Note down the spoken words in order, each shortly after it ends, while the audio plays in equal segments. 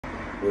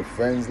With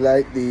friends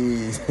like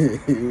these,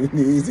 who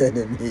needs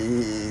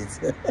enemies?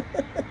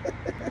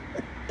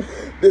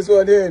 This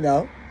one here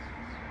now.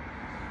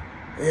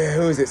 Yeah,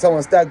 who is it?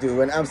 Someone stag do.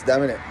 We're in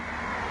Amsterdam, innit?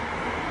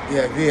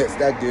 Yeah, Viet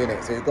stag do,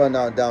 innit? So we've gone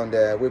down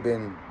there. We've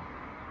been,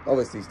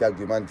 obviously, stag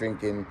do, man,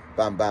 drinking,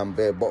 bam, bam,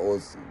 beer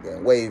bottles,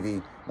 getting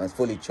wavy. Man's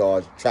fully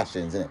charged,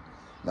 trashings, innit?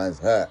 Man's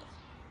hurt.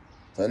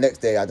 So the next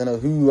day, I don't know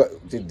who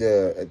did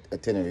the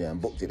itinerary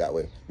and booked it that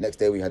way. Next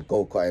day, we had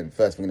go-karting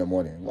first thing in the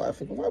morning. Why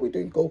are we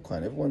doing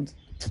go-karting? Everyone's...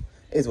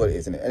 It is what it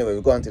is, isn't it? Anyway,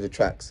 we've gone to the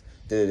tracks,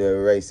 did the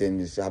racing,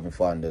 just having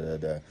fun.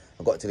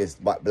 I got to this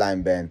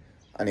blind bend.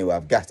 Anyway,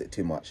 I've gassed it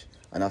too much.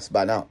 And I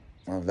span out.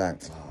 I was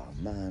like, oh,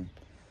 man.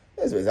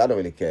 It is what it is. I don't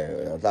really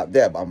care. I was like,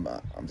 there, but I'm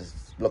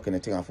just blocking the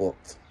thing. I thought,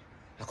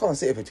 I can't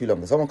sit here for too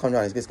long. If someone comes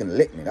around, he's just going to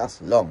lick me.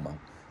 That's long, man.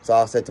 So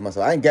I said to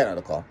myself, I ain't getting out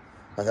of the car.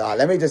 I said,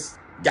 let me just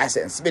gas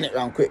it and spin it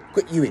around quick.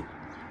 Quick Yui.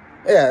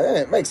 Yeah,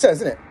 it makes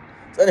sense, isn't it?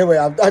 So anyway,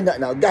 I've done that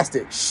now. Gassed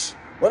it. Shh.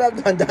 When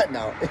I've done that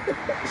now,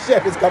 the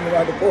chef is coming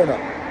around the corner.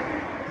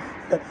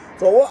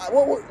 So what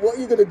are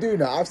you going to do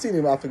now? I've seen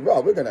him. I think,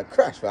 well, we're going to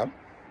crash, fam.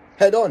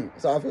 Head on.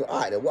 So I think, all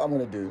right, then what I'm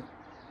going to do,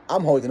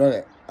 I'm holding on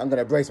it. I'm going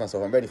to brace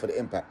myself. I'm ready for the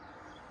impact.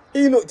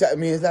 He looked at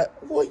me and was like,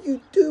 what are you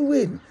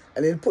doing?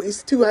 And then put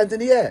his two hands in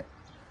the air.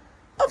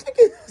 I'm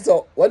thinking,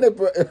 so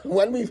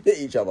when we hit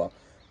each other,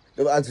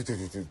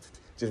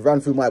 just ran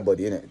through my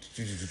body, innit?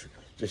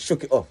 Just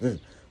shook it off.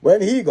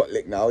 When he got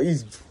licked now,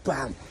 he's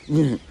bam,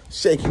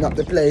 shaking up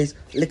the place,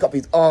 lick up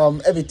his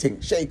arm, everything,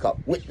 shake up,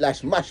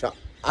 whiplash, mash up.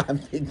 I'm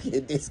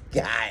thinking, this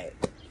guy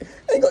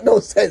ain't got no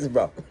sense,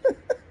 bro.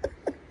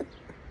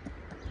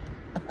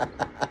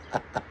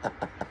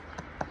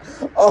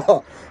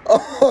 oh,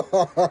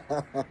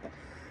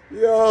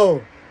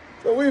 yo,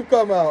 so we've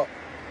come out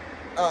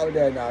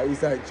there now.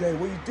 He's like, Jay,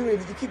 what are you doing?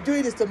 You keep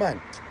doing this to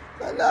man.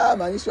 Like, nah,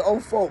 man, it's your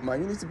own fault,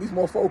 man. You need to be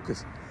more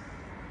focused.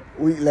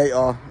 A week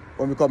later,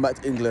 when we come back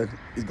to England,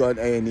 he's got an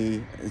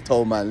A&E. He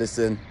told man,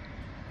 listen,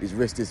 his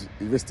wrist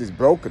is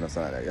broken or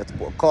something like that. You have to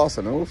put a cast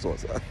on and all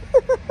sorts.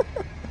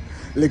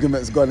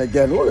 Ligaments gone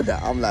again, all of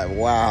that. I'm like,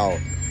 wow,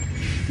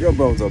 your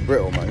bones are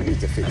brittle, man. You need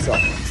to fix up.